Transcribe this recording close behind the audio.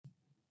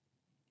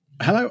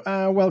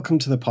Hello, welcome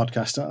to the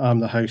podcast. I'm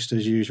the host,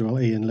 as usual,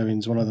 Ian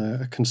Lewins, one of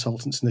the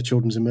consultants in the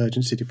Children's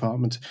Emergency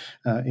Department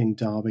in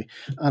Derby.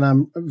 And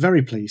I'm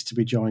very pleased to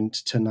be joined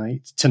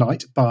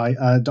tonight by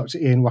Dr.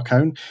 Ian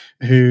Wacone,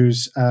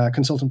 who's a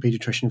consultant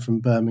paediatrician from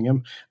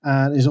Birmingham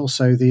and is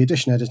also the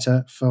edition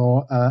editor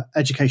for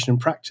Education and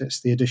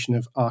Practice, the edition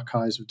of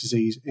Archives of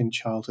Disease in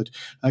Childhood.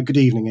 Good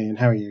evening, Ian.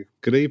 How are you?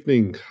 Good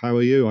evening. How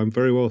are you? I'm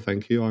very well,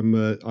 thank you. I'm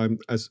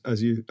as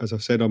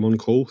I've said, I'm on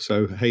call.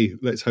 So hey,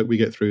 let's hope we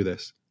get through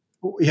this.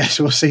 Yes,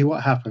 we'll see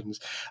what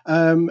happens.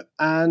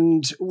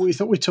 And we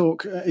thought we'd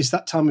talk. It's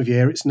that time of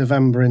year. It's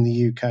November in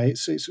the UK.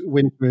 It's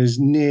winter is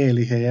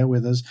nearly here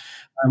with us.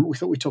 We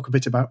thought we'd talk a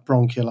bit about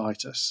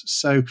bronchiolitis.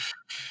 So,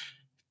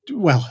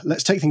 well,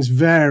 let's take things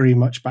very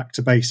much back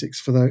to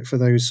basics for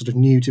those sort of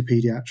new to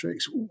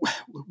paediatrics.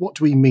 What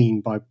do we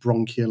mean by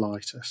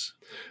bronchiolitis?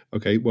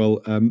 Okay,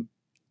 well,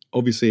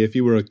 obviously, if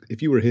you were a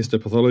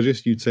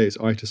histopathologist, you'd say it's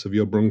itis of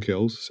your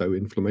bronchioles, so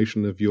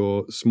inflammation of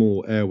your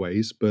small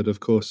airways. But of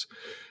course,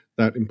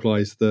 that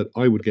implies that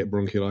I would get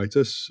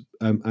bronchiolitis,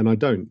 and I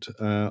don't.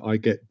 I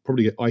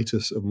probably get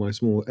itis of my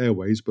small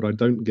airways, but I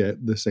don't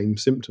get the same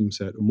symptom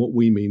set. And what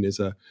we mean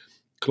is a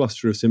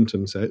cluster of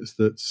symptom sets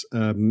that's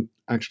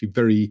actually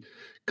very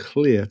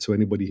clear to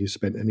anybody who's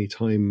spent any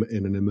time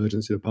in an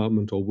emergency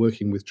department or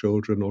working with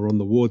children or on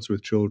the wards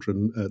with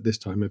children at this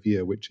time of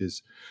year, which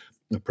is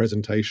a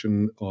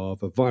presentation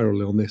of a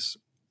viral illness,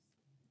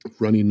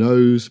 runny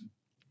nose,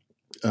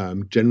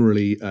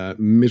 generally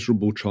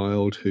miserable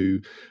child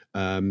who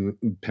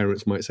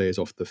parents might say is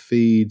off the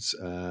feeds,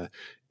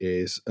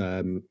 is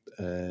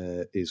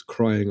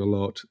crying a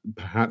lot,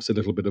 perhaps a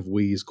little bit of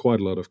wheeze, quite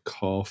a lot of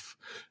cough.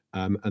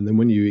 And then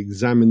when you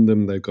examine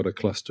them, they've got a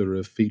cluster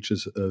of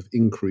features of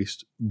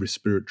increased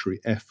respiratory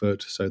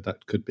effort. So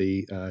that could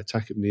be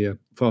tachypnea,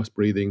 fast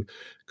breathing,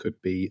 could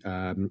be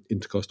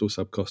intercostal,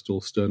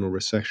 subcostal, sternal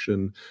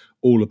recession,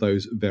 all of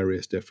those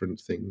various different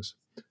things.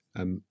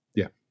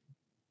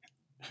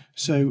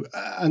 So,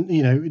 and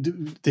you know,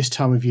 this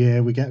time of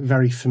year, we get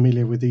very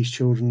familiar with these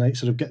children. They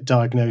sort of get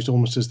diagnosed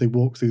almost as they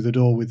walk through the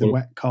door with the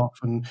wet cough.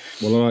 And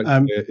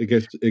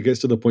it gets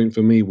to the point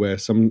for me where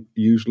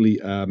usually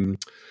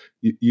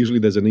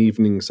there's an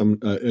evening.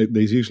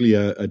 There's usually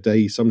a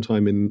day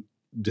sometime in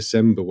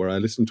December where I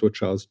listen to a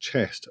child's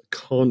chest,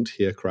 can't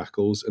hear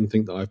crackles, and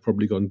think that I've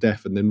probably gone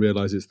deaf, and then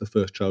realise it's the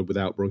first child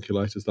without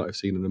bronchiolitis that I've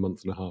seen in a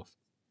month and a half.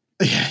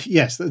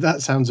 Yes,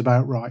 that sounds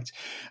about right.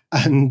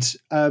 And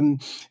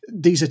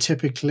these are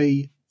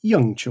typically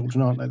young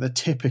children, aren't they? They're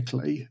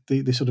typically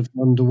the sort of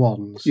under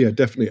ones. Yeah,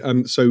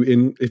 definitely. So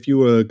if you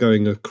were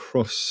going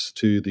across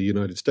to the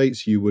United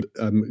States, you would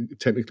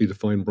technically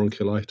define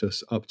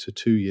bronchiolitis up to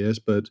 2 years,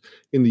 but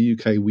in the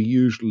UK, we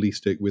usually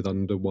stick with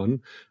under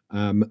 1.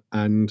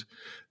 And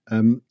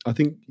I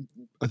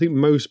think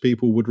most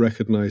people would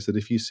recognise that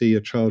if you see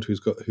a child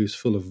who's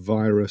full of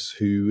virus,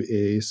 who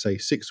is say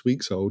 6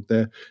 weeks old,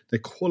 they're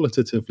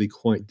qualitatively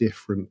quite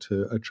different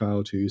to a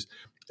child who's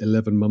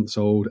 11 months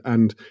old,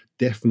 and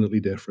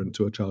definitely different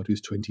to a child who's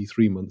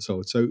 23 months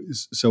old.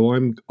 So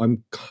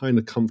I'm kind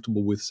of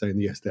comfortable with saying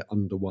yes, they're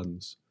under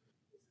ones.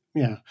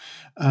 Yeah,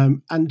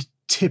 and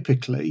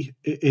typically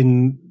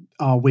in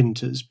our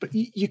winters, but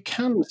you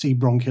can see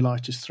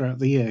bronchiolitis throughout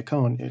the year,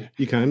 can't you?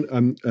 You can,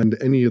 and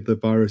any of the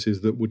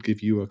viruses that would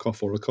give you a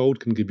cough or a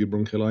cold can give you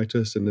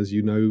bronchiolitis, and as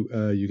you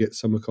know, you get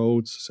summer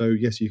colds, so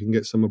yes, you can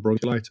get summer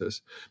bronchiolitis.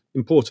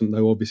 Important,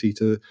 though, obviously,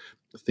 to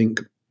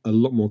think a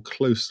lot more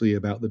closely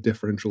about the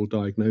differential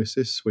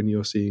diagnosis when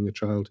you're seeing a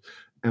child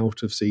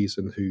out of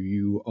season who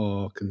you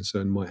are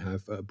concerned might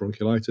have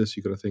bronchiolitis.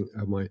 You've got to think,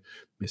 am I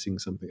missing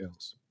something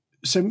else?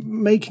 So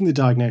making the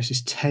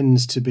diagnosis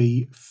tends to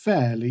be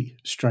fairly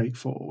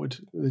straightforward.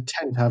 They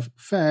tend to have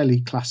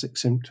fairly classic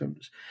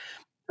symptoms.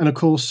 And of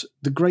course,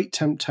 the great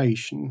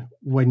temptation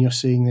when you're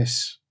seeing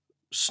this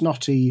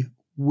snotty,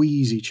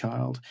 wheezy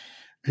child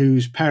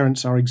whose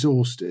parents are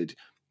exhausted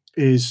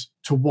is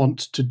to want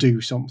to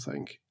do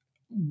something.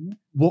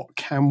 What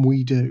can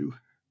we do?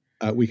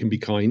 We can be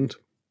kind.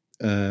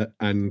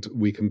 And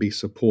we can be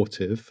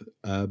supportive,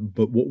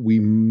 but what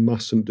we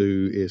mustn't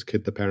do is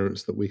kid the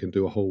parents that we can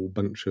do a whole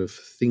bunch of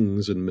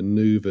things and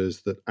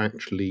maneuvers that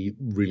actually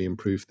really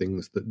improve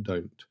things that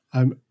don't.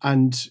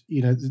 And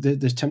you know,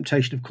 the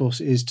temptation, of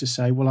course, is to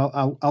say, well,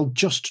 I'll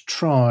just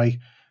try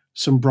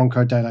some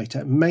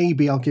bronchodilator.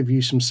 Maybe I'll give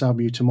you some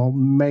salbutamol.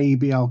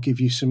 Maybe I'll give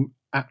you some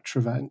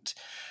Atrovent.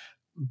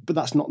 But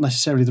that's not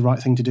necessarily the right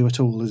thing to do at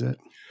all, is it?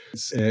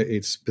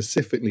 It's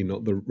specifically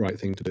not the right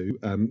thing to do.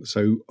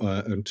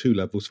 On 2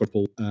 levels. For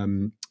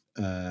example,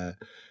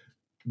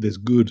 there's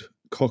good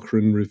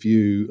Cochrane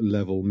review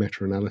level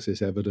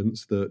meta-analysis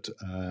evidence that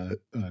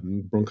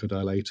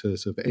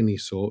bronchodilators of any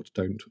sort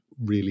don't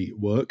really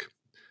work.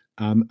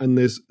 And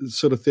there's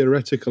sort of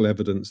theoretical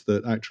evidence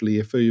that actually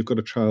if you've got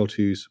a child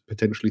who's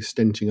potentially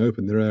stenting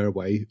open their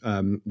airway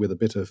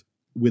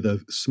with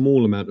a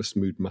small amount of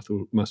smooth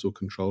muscle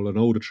control, an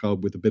older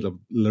child with a bit of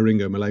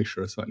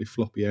laryngomalacia, a slightly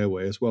floppy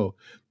airway as well,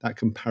 that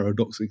can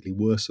paradoxically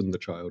worsen the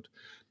child.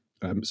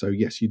 So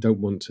yes, you don't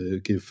want to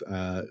give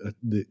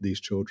these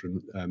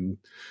children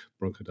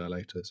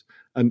bronchodilators.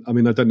 And I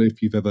mean, I don't know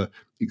if you've ever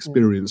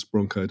experienced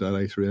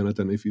bronchodilatory, and I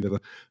don't know if you've ever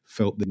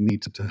felt the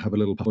need to have a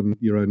little on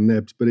your own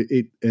nebs, but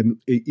it's a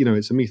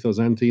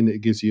methylxanthine. It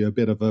gives you a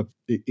bit of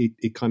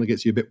it kind of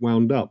gets you a bit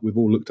wound up. We've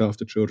all looked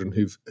after children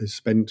who've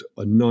spent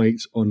a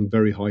night on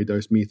very high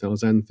dose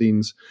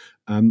methylxanthines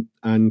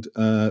and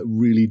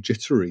really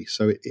jittery.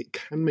 So it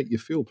can make you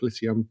feel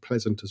pretty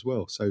unpleasant as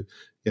well. So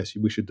yes,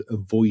 we should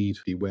avoid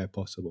where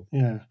possible.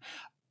 Yeah.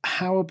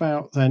 How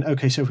about then?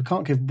 Okay, so if we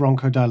can't give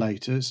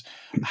bronchodilators,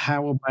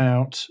 how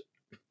about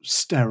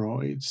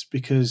steroids?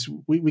 Because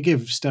we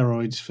give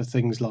steroids for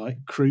things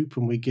like croup,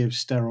 and we give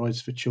steroids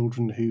for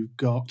children who've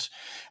got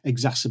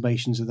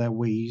exacerbations of their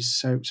wheeze.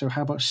 So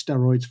how about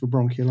steroids for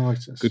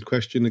bronchiolitis? Good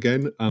question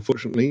again.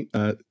 Unfortunately,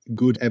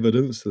 good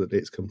evidence that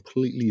it's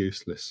completely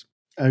useless.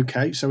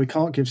 Okay, so we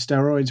can't give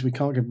steroids, we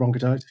can't give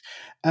bronchodilators.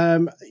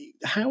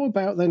 How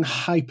about then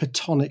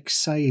hypertonic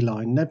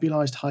saline,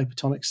 nebulized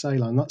hypertonic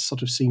saline? That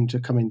sort of seemed to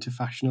come into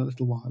fashion a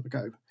little while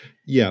ago.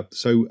 Yeah,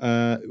 so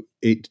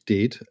it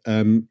did.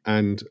 And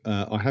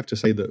I have to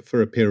say that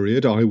for a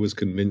period, I was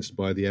convinced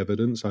by the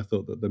evidence. I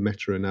thought that the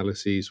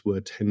meta-analyses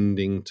were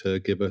tending to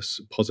give us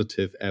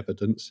positive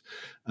evidence.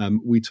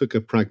 We took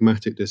a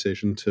pragmatic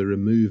decision to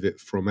remove it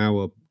from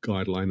our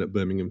guideline at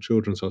Birmingham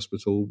Children's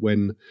Hospital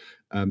when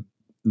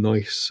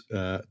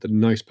the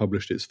NICE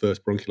published its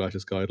first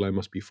bronchiolitis guideline,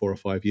 must be 4 or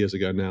 5 years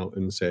ago now,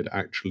 and said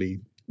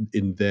actually,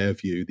 in their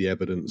view, the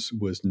evidence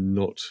was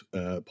not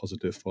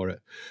positive for it.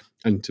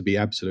 And to be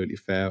absolutely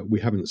fair,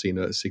 we haven't seen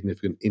a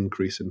significant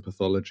increase in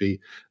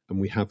pathology, and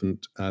we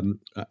haven't, and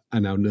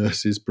our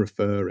nurses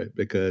prefer it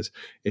because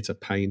it's a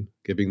pain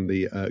giving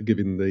the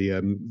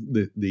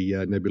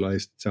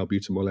nebulized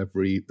salbutamol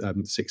every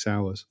 6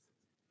 hours.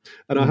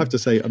 And I have to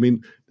say, I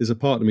mean, there's a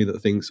part of me that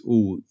thinks,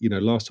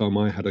 last time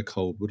I had a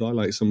cold, would I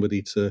like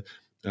somebody to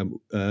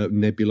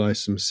nebulize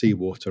some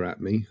seawater at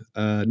me?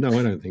 No,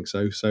 I don't think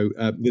so. So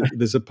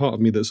there's a part of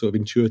me that sort of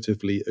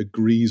intuitively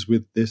agrees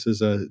with this as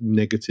a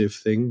negative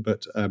thing,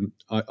 but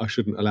I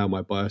shouldn't allow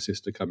my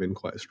biases to come in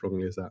quite as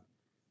strongly as that.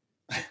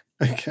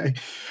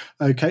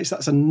 Okay, so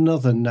that's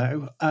another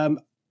no.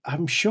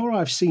 I'm sure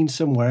I've seen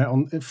somewhere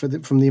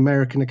from the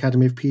American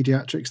Academy of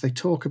Pediatrics, they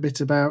talk a bit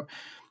about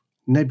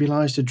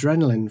nebulized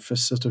adrenaline for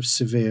sort of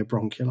severe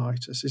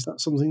bronchiolitis. Is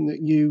that something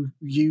that you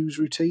use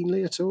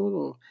routinely at all?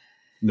 Or?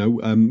 No,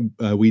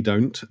 we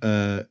don't,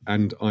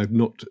 and I've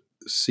not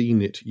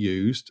seen it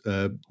used.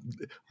 I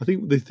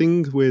think the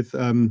thing with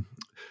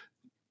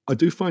I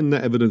do find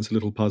that evidence a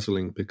little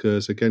puzzling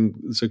because, again,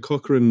 so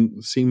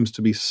Cochrane seems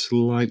to be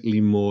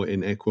slightly more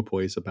in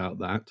equipoise about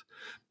that.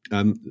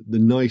 The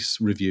NICE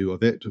review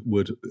of it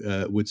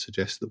would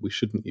suggest that we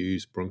shouldn't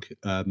use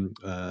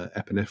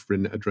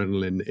epinephrine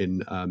adrenaline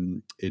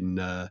in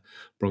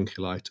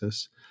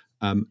bronchiolitis,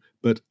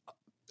 but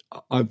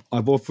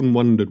I've often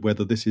wondered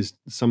whether this is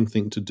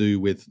something to do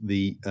with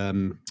the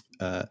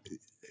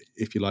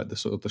if you like, the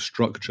sort of the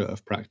structure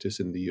of practice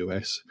in the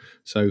US.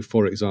 So,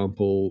 for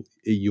example,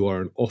 you are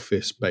an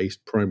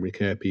office-based primary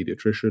care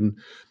pediatrician.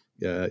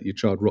 Your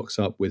child rocks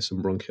up with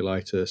some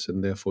bronchiolitis,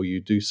 and therefore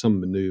you do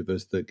some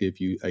maneuvers that give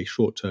you a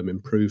short-term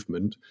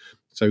improvement.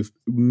 So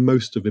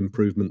most of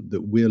improvement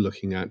that we're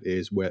looking at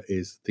is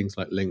things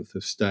like length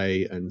of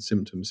stay and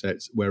symptom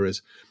sets,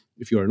 whereas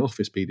if you're an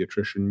office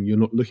pediatrician, you're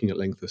not looking at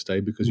length of stay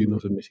because you're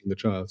not admitting the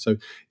child. So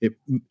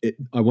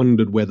I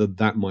wondered whether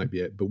that might be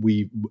it, but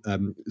we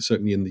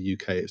certainly in the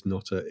UK, it's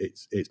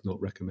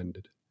not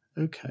recommended.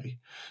 Okay,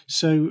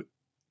 so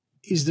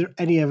is there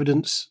any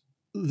evidence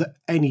that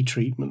any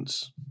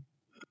treatments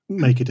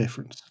make a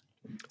difference?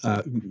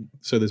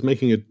 So there's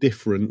making a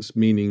difference,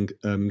 meaning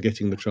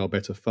getting the child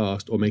better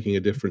fast, or making a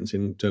difference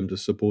in terms of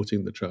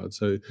supporting the child.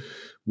 So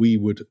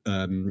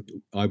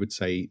I would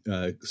say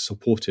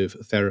supportive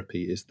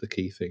therapy is the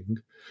key thing.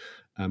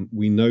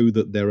 We know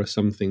that there are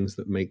some things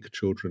that make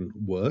children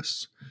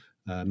worse.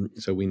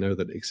 So we know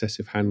that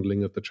excessive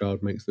handling of the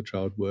child makes the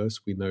child worse.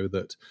 We know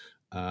that,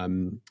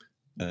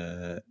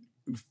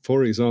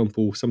 for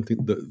example,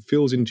 something that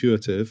feels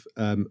intuitive,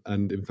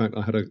 and in fact,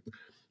 I had a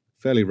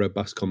fairly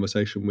robust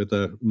conversation with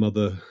a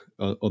mother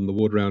on the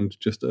ward round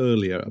just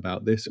earlier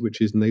about this, which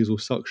is nasal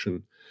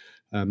suction.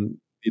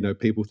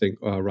 People think,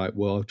 oh, right,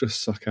 well, I'll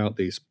just suck out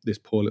this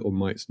poor little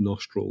mite's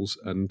nostrils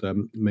and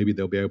maybe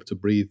they'll be able to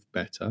breathe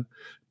better.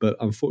 But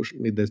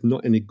unfortunately, there's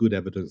not any good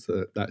evidence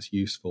that that's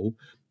useful.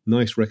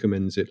 NICE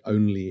recommends it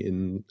only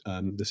in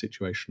the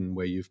situation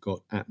where you've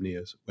got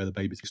apneas, where the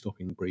baby's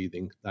stopping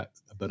breathing.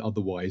 But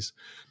otherwise,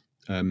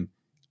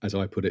 as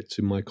I put it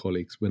to my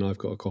colleagues, when I've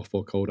got a cough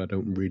or cold, I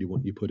don't really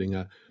want you putting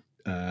a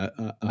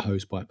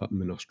hose pipe up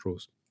my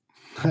nostrils.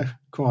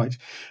 Quite.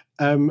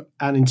 And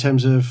in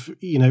terms of,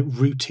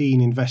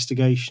 routine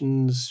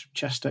investigations,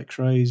 chest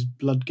x-rays,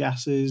 blood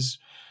gases,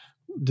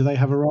 do they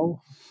have a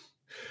role?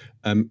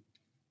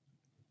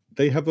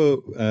 They have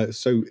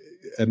so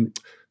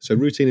so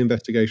routine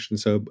investigation.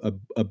 So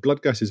a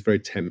blood gas is very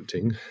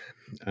tempting,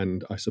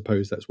 and I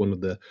suppose that's one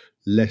of the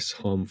less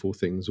harmful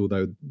things,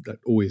 although that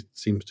always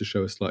seems to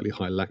show a slightly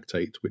high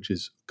lactate, which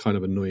is kind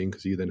of annoying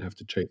because you then have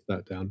to chase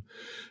that down.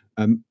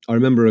 I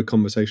remember a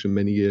conversation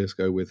many years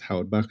ago with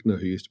Howard Buckner,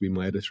 who used to be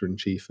my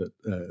editor-in-chief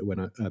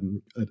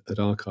at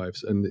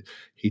Archives, and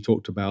he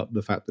talked about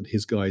the fact that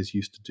his guys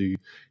used to do.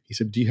 He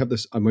said, "Do you have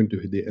this?" I won't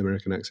do the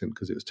American accent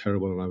because it was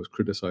terrible, and I was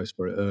criticised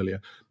for it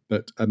earlier.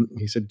 But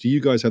he said, "Do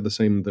you guys have the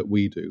same that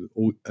we do?"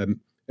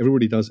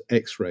 Everybody does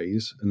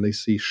X-rays, and they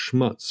see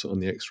schmutz on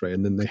the X-ray,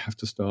 and then they have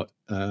to start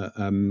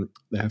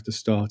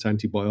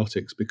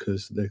antibiotics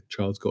because the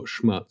child's got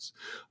schmutz.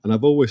 And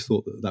I've always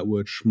thought that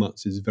word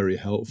schmutz is very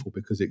helpful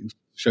because it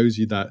shows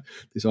you that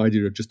this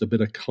idea of just a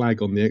bit of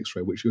clag on the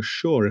X-ray, which you're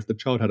sure if the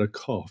child had a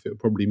cough, it would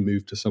probably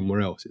move to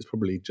somewhere else. It's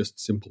probably just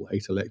simple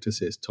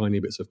atelectasis,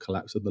 tiny bits of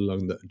collapse of the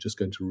lung that are just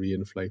going to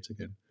reinflate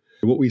again.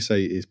 What we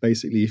say is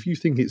basically if you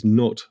think it's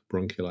not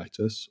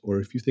bronchiolitis,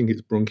 or if you think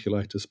it's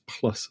bronchiolitis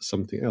plus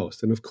something else,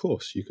 then of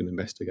course you can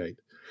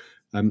investigate.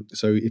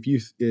 So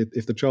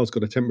if the child's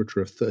got a temperature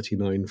of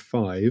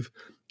 39.5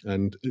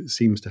 and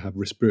seems to have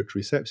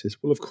respiratory sepsis,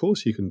 well, of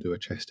course you can do a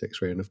chest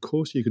X-ray, and of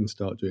course you can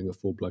start doing a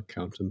full blood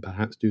count and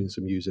perhaps doing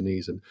some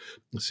Usinase and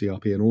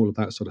CRP and all of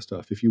that sort of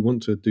stuff if you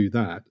want to do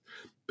that.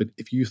 But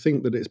if you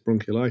think that it's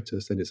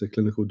bronchiolitis, then it's a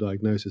clinical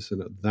diagnosis,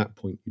 and at that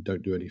point you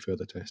don't do any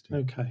further testing.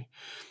 Okay.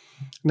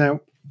 Now,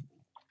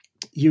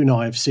 you and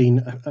I have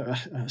seen,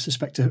 I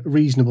suspect, a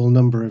reasonable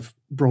number of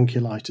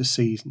bronchiolitis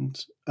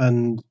seasons,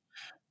 and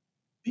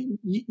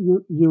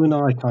you and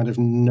I kind of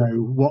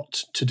know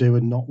what to do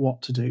and not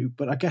what to do.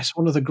 But I guess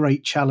one of the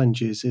great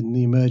challenges in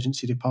the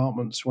emergency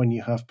departments when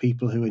you have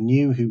people who are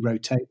new, who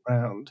rotate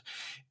around,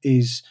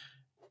 is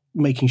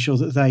making sure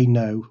that they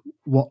know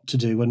what to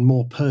do, and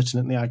more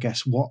pertinently, I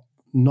guess, what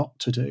not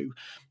to do.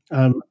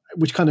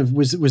 Which kind of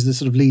was the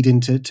sort of lead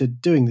into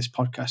doing this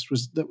podcast,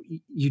 was that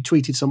you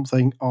tweeted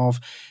something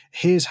of,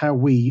 here's how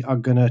we are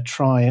going to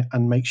try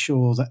and make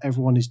sure that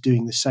everyone is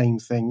doing the same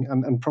thing,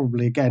 and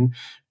probably, again,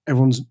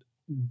 everyone's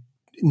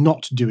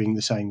not doing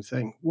the same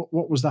thing.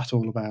 What was that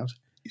all about?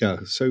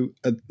 Yeah, so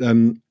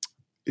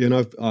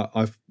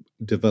I've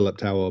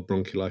developed our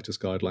bronchiolitis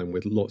guideline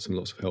with lots and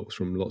lots of help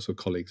from lots of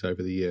colleagues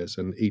over the years,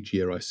 and each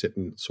year I sit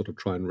and sort of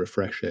try and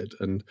refresh it.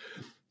 And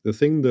the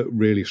thing that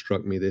really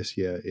struck me this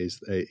year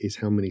is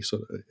how many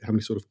sort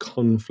of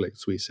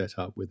conflicts we set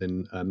up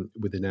within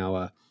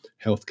our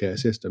healthcare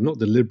system, not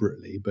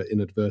deliberately but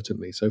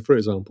inadvertently. So, for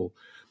example,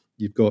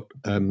 you've got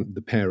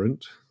the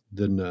parent,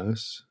 the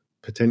nurse,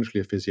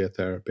 potentially a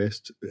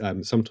physiotherapist,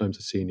 sometimes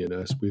a senior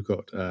nurse. We've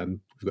got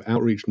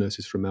outreach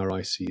nurses from our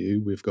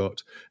ICU. We've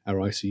got our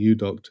ICU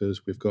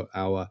doctors. We've got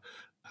our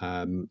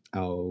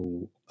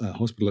hospital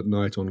at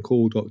night on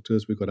call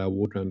doctors. We've got our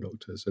ward round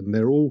doctors, and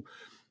they're all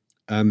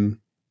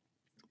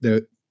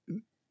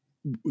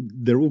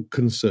they're all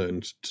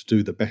concerned to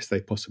do the best they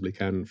possibly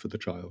can for the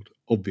child.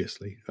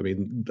 Obviously, I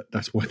mean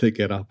that's why they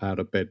get up out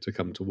of bed to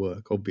come to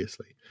work.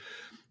 Obviously.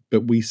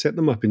 But we set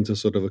them up into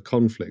sort of a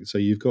conflict. So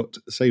you've got,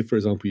 say, for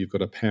example, you've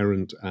got a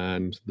parent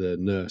and the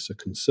nurse are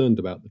concerned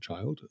about the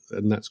child,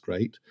 and that's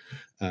great.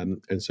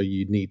 And so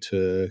you need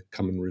to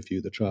come and review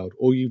the child.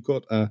 Or you've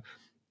got a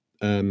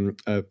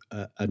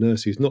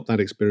nurse who's not that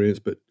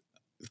experienced, but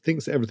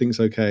thinks everything's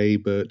okay,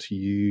 but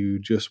you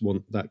just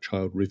want that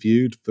child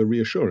reviewed for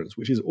reassurance,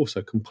 which is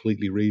also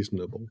completely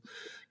reasonable.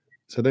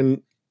 So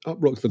then up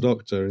rocks the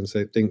doctor and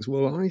thinks,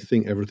 well, I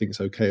think everything's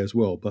okay as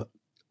well, but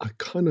I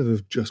kind of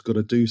have just got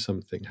to do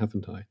something,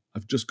 haven't I?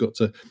 I've just got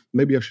to,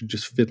 maybe I should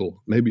just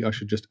fiddle. Maybe I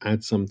should just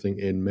add something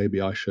in.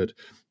 Maybe I should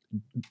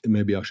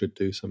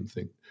do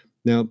something.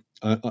 Now,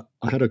 I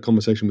had a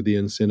conversation with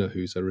Ian Sinner,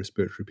 who's a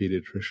respiratory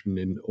paediatrician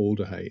in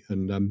Alderhay,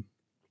 and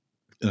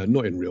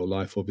not in real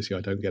life, obviously.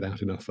 I don't get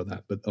out enough for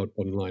that, but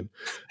online.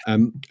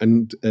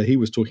 And he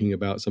was talking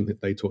about something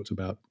they talked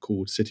about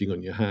called sitting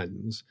on your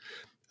hands.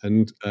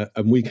 And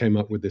we came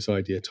up with this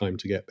idea, time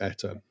to get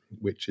better,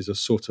 which is a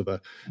sort of a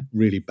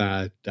really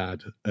bad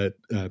dad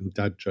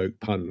joke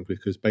pun,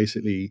 because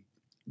basically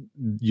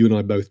you and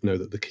I both know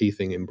that the key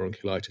thing in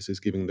bronchiolitis is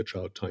giving the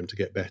child time to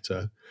get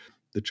better.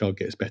 The child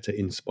gets better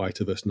in spite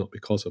of us, not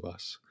because of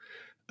us.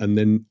 And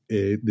then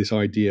this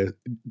idea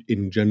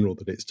in general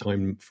that it's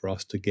time for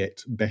us to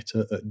get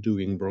better at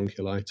doing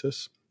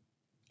bronchiolitis.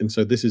 And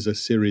so this is a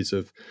series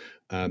of,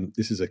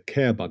 this is a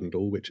care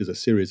bundle, which is a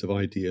series of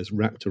ideas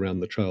wrapped around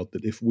the child,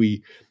 that if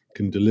we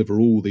can deliver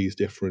all these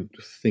different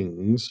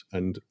things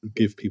and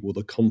give people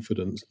the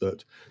confidence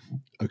that,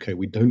 okay,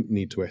 we don't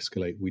need to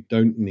escalate, we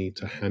don't need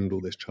to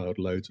handle this child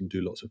loads and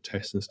do lots of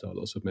tests and start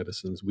lots of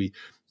medicines, we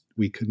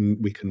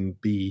can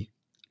be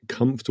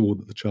comfortable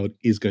that the child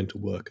is going to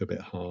work a bit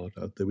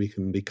harder, that we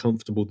can be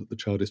comfortable that the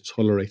child is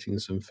tolerating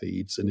some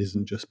feeds and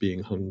isn't just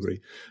being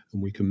hungry,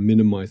 and we can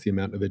minimize the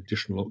amount of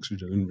additional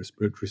oxygen and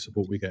respiratory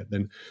support we get,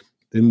 then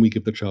we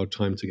give the child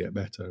time to get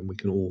better, and we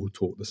can all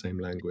talk the same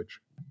language.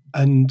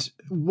 And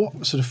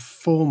what sort of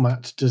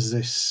format does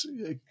this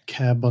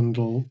care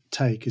bundle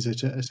take? Is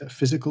it a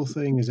physical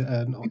thing? Is it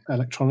an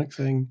electronic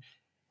thing?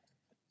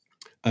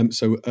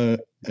 So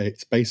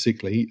it's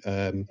basically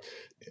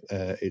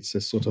it's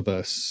a sort of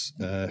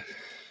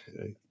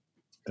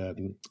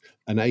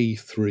an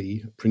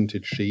A3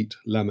 printed sheet,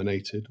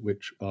 laminated,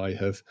 which I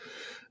have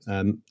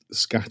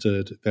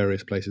scattered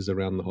various places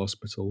around the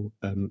hospital.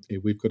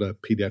 We've got a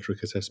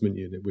paediatric assessment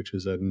unit, which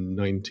is a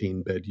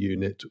 19-bed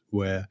unit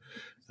where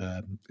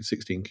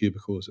 16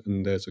 cubicles,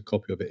 and there's a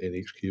copy of it in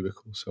each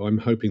cubicle. So I'm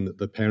hoping that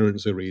the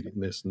parents are reading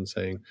this and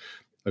saying,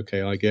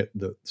 okay, I get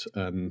that.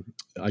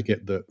 I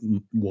get that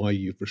why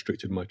you've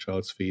restricted my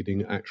child's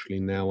feeding. Actually,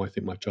 now I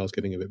think my child's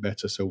getting a bit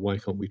better. So why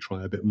can't we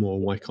try a bit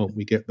more? Why can't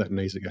we get that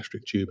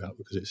nasogastric tube out?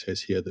 Because it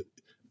says here that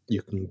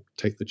you can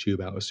take the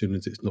tube out as soon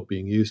as it's not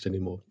being used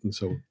anymore, and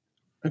so on.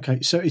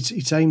 Okay, so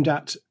it's aimed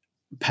at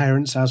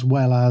parents as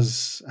well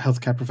as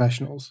healthcare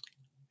professionals.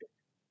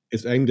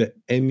 It's aimed at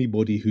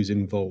anybody who's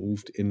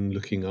involved in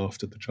looking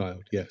after the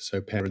child. Yes, so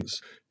parents,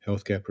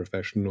 healthcare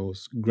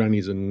professionals,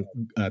 grannies, and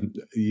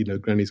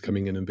grannies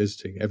coming in and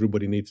visiting.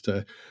 Everybody needs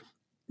to.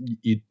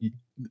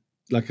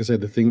 Like I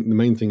said, the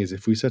main thing is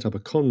if we set up a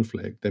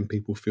conflict, then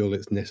people feel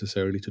it's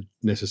necessary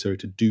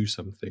to do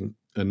something,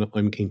 and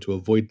I'm keen to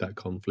avoid that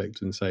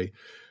conflict and say,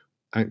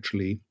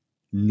 actually,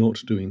 not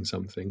doing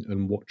something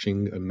and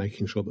watching and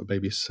making sure that the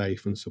baby's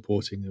safe and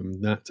supporting them,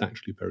 that's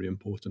actually very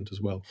important as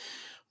well.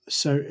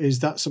 So is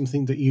that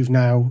something that you've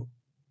now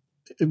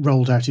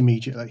rolled out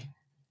immediately?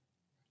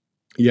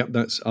 Yep,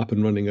 that's up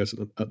and running at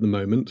the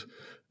moment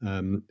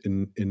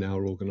in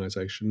our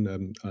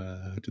organisation.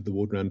 I did the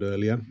ward round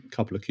earlier. A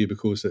couple of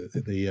cubicles,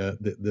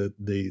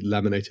 the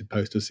laminated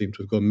posters seem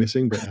to have gone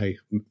missing, but hey,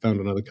 found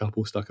another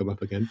couple, stuck them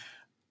up again.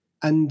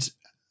 And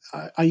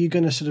are you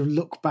going to sort of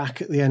look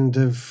back at the end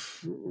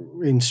of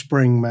in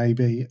spring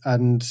maybe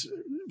and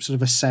sort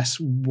of assess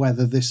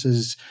whether this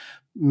has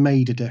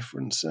made a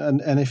difference,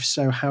 and if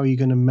so, how are you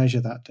going to measure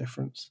that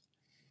difference?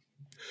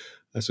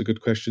 That's a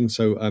good question.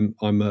 So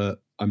I'm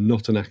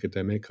not an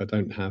academic. I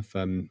don't have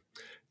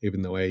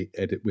even though I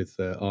edit with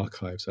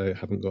archives, I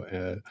haven't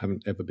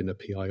ever been a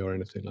PI or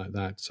anything like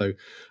that. So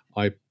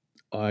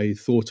I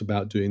thought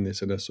about doing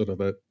this in a sort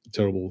of a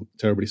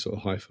terribly sort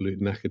of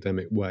highfalutin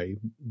academic way,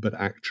 but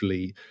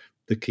actually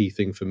the key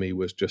thing for me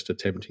was just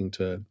attempting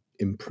to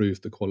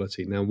improve the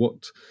quality. Now,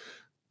 what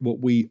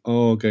we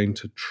are going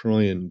to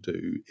try and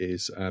do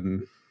is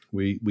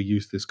we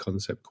use this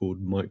concept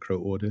called micro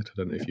audit. I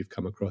don't know if you've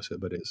come across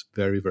it, but it's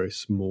very, very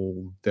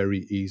small,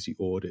 very easy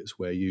audits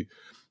where you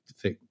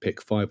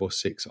pick 5 or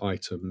 6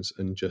 items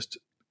and just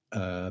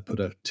put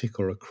a tick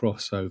or a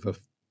cross over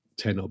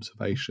 10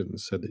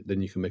 observations, so that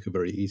then you can make a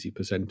very easy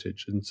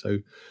percentage. And so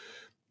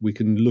we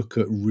can look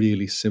at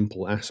really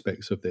simple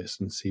aspects of this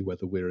and see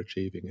whether we're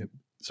achieving it.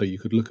 So you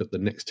could look at the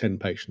next 10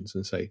 patients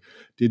and say,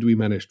 did we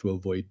manage to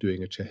avoid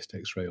doing a chest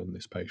x-ray on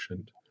this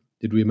patient?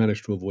 Did we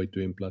manage to avoid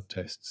doing blood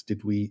tests?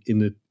 Did we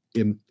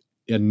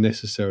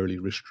unnecessarily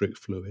restrict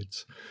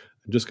fluids?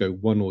 And just go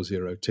 1 or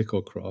 0, tick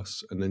or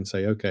cross, and then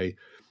say, okay,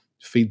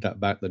 feed that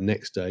back the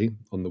next day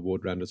on the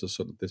ward round as a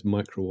sort of this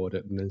micro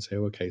audit, and then say,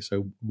 okay,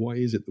 so why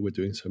is it that we're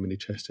doing so many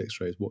chest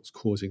x-rays? What's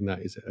causing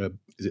that? Is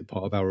it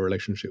part of our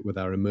relationship with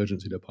our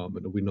emergency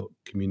department? Are we not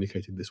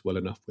communicating this well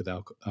enough with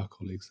our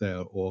colleagues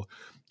there? Or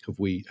have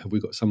we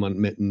got some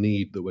unmet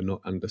need that we're not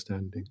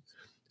understanding?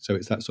 So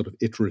it's that sort of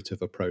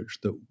iterative approach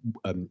that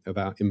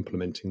about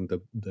implementing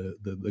the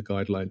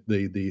guideline,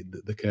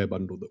 the care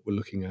bundle that we're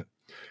looking at,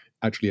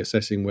 actually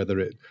assessing whether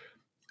it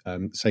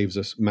saves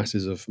us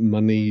masses of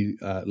money,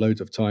 loads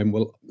of time.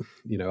 Well,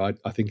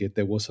 I think if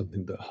there was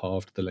something that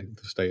halved the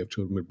length of stay of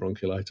children with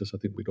bronchiolitis, I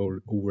think we'd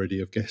already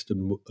have guessed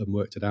and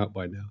worked it out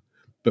by now.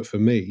 But for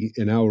me,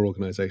 in our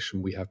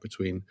organisation, we have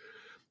between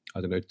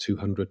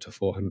 200 to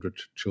 400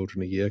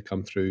 children a year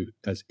come through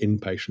as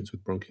inpatients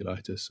with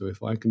bronchiolitis. So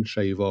if I can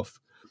shave off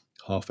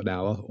half an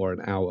hour or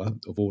an hour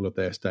of all of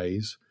their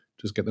stays,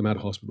 just get them out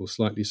of hospital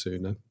slightly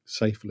sooner,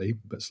 safely,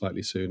 but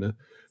slightly sooner,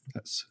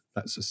 that's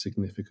a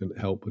significant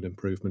help and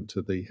improvement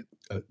to the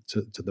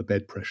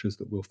bed pressures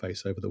that we'll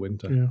face over the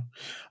winter. Yeah.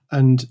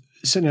 And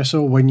certainly I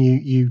saw when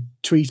you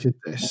tweeted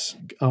this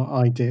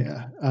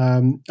idea,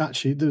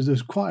 actually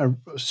there's quite a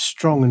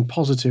strong and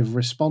positive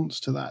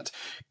response to that.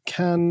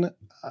 Can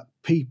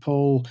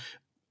people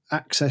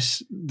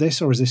access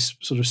this, or is this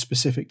sort of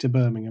specific to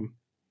Birmingham?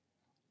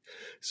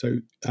 So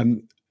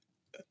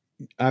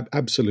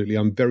absolutely,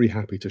 I'm very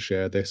happy to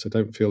share this. I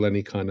don't feel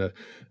any kind of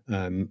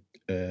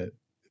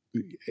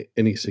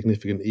any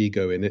significant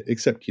ego in it,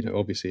 except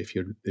obviously if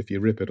you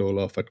rip it all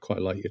off, I'd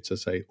quite like you to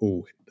say,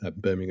 oh,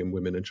 Birmingham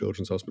Women and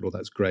Children's Hospital,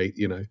 that's great,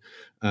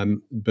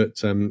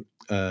 but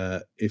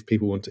if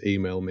people want to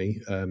email me,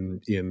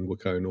 Ian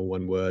Waccone, all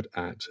one word,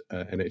 at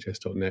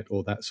nhs.net,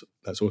 or that's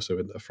also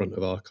in the front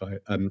of archive,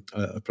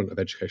 front of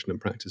Education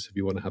and Practice. If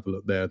you want to have a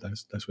look there,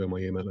 that's where my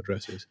email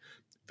address is.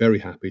 Very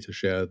happy to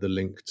share the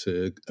link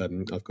to.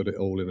 I've got it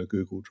all in a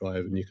Google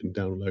Drive, and you can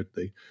download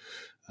the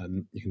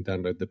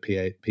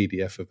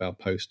PDF of our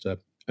poster.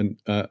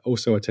 And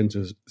also, I tend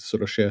to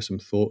sort of share some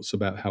thoughts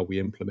about how we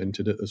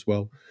implemented it as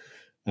well.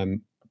 Because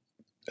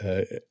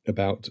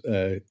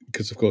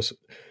of course,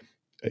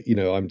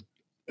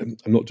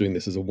 I'm not doing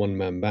this as a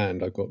one-man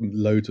band. I've got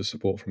loads of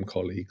support from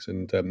colleagues,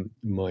 and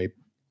my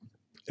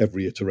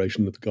every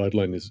iteration of the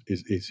guideline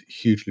is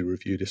hugely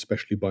reviewed,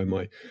 especially by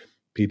my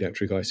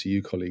pediatric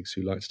ICU colleagues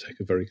who like to take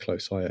a very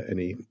close eye at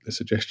any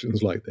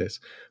suggestions like this.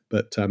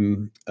 But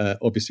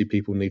obviously,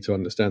 people need to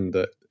understand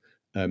that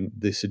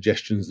the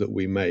suggestions that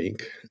we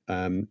make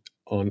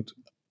aren't.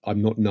 I'm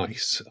not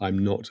nice.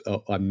 I'm not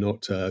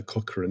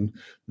Cochrane.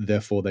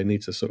 Therefore, they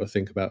need to sort of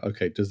think about,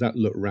 okay, does that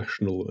look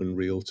rational and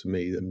real to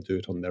me, and do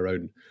it on their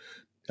own.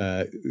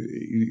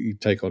 You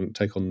take on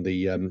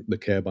the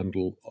care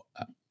bundle,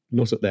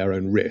 not at their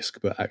own risk,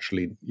 but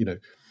actually,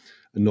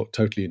 not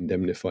totally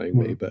indemnifying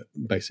me, but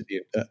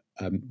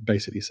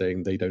basically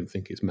saying they don't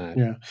think it's mad.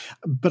 Yeah,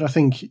 but I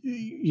think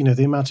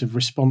the amount of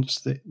response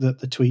that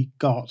the tweet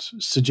got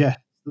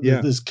suggests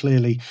that there's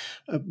clearly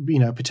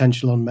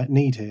potential unmet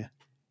need here.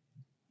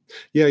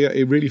 Yeah,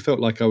 it really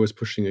felt like I was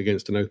pushing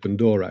against an open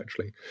door.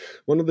 Actually,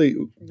 one of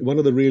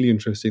the really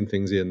interesting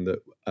things, Ian, that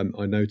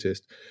I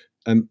noticed.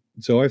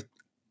 So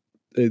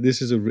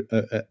this is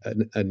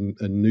a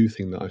new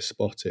thing that I've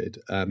spotted.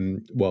 I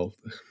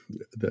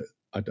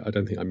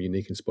don't think I'm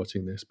unique in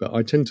spotting this, but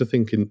I tend to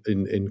think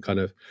in kind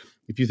of,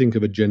 if you think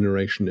of a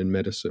generation in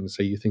medicine,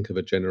 say you think of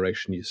a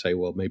generation, you say,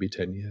 well, maybe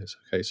 10 years.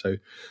 Okay, so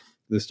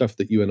the stuff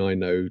that you and I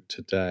know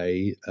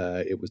today,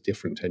 it was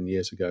different 10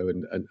 years ago,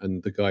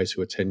 and the guys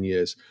who are 10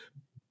 years,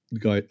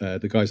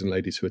 the guys and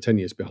ladies who are 10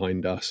 years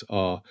behind us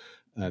are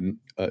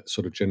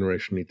sort of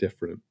generationally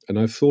different. And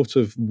I've thought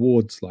of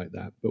wards like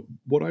that, but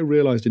what I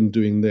realized in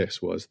doing this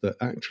was that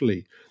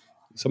actually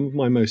some of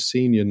my most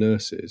senior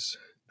nurses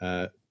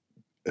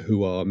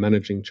who are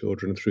managing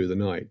children through the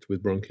night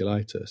with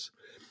bronchiolitis,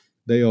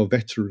 they are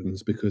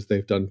veterans because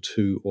they've done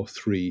 2 or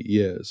 3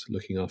 years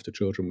looking after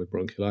children with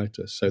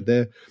bronchiolitis. So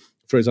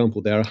for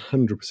example, they're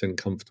 100%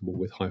 comfortable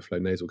with high flow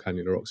nasal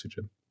cannula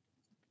oxygen.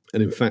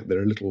 And in fact,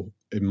 they're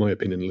in my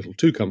opinion, a little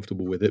too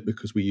comfortable with it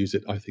because we use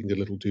it, I think, a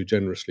little too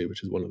generously,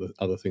 which is one of the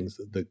other things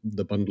that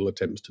the bundle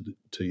attempts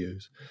to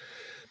use.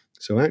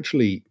 So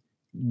actually,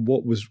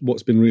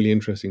 what's been really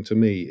interesting to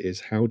me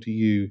is how do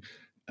you,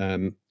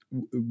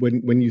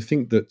 when you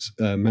think that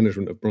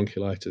management of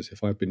bronchiolitis,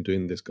 if I've been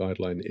doing this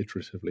guideline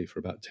iteratively for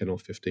about 10 or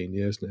 15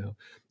 years now,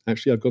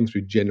 actually I've gone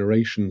through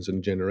generations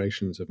and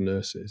generations of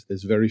nurses.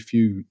 There's very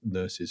few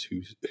nurses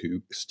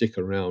who stick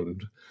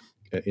around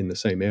in the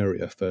same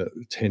area for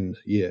 10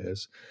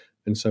 years.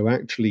 And so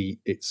actually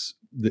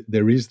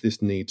there is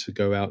this need to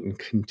go out and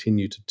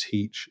continue to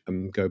teach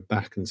and go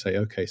back and say,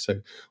 okay,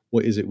 so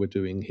what is it we're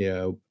doing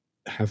here?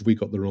 Have we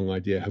got the wrong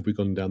idea? Have we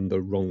gone down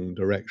the wrong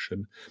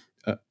direction?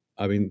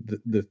 I mean,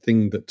 the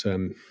thing that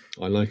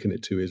I liken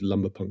it to is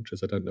lumbar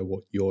punctures. I don't know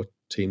what your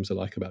teams are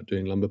like about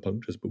doing lumbar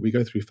punctures, but we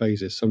go through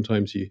phases.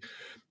 Sometimes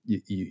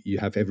you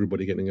have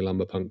everybody getting a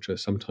lumbar puncture.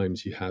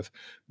 Sometimes you have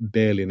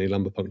barely any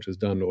lumbar punctures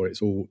done, or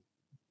it's all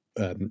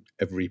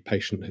every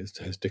patient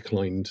has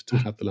declined to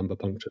have the lumbar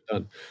puncture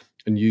done.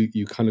 And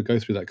you kind of go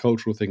through that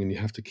cultural thing, and you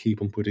have to keep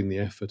on putting the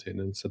effort in.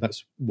 And so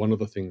that's one of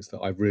the things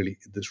that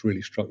that's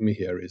really struck me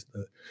here, is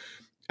that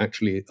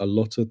actually a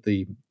lot of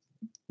the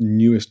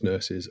newest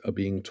nurses are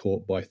being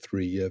taught by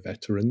 3-year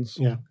veterans.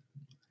 Yeah.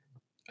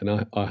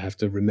 And I have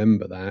to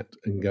remember that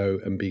and go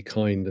and be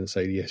kind and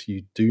say, yes,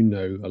 you do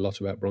know a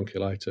lot about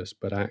bronchiolitis,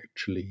 but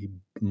actually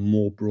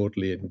more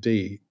broadly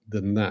indeed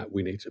than that,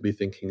 we need to be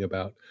thinking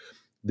about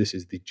this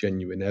is the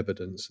genuine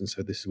evidence. And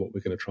so this is what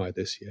we're going to try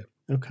this year.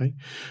 Okay.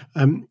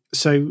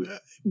 So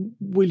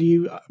will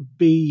you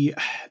be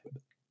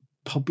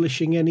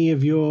publishing any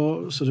of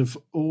your sort of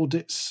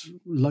audits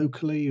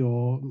locally,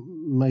 or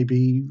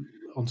maybe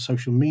on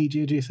social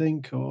media, do you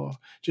think, or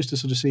just to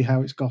sort of see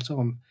how it's got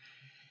on?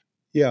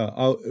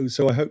 Yeah,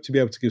 so I hope to be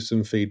able to give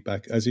some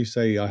feedback. As you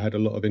say, I had a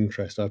lot of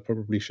interest. I've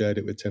probably shared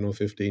it with 10 or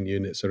 15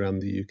 units around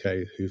the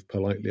UK who've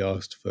politely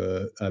asked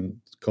for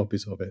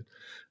copies of it.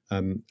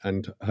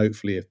 And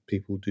hopefully if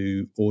people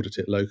do audit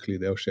it locally,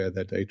 they'll share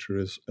their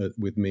data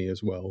with me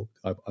as well.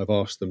 I've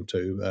asked them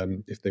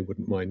to, if they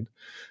wouldn't mind.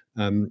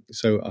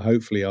 So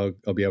hopefully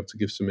I'll be able to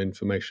give some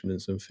information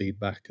and some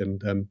feedback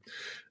and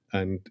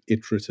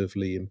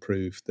iteratively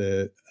improve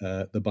the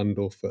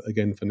bundle for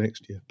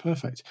next year.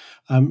 Perfect.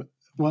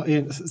 Well,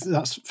 Ian,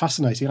 that's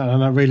fascinating,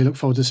 and I really look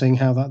forward to seeing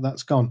how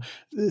that's gone.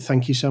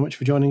 Thank you so much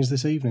for joining us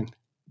this evening.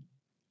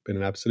 Been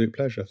an absolute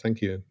pleasure.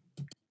 Thank you.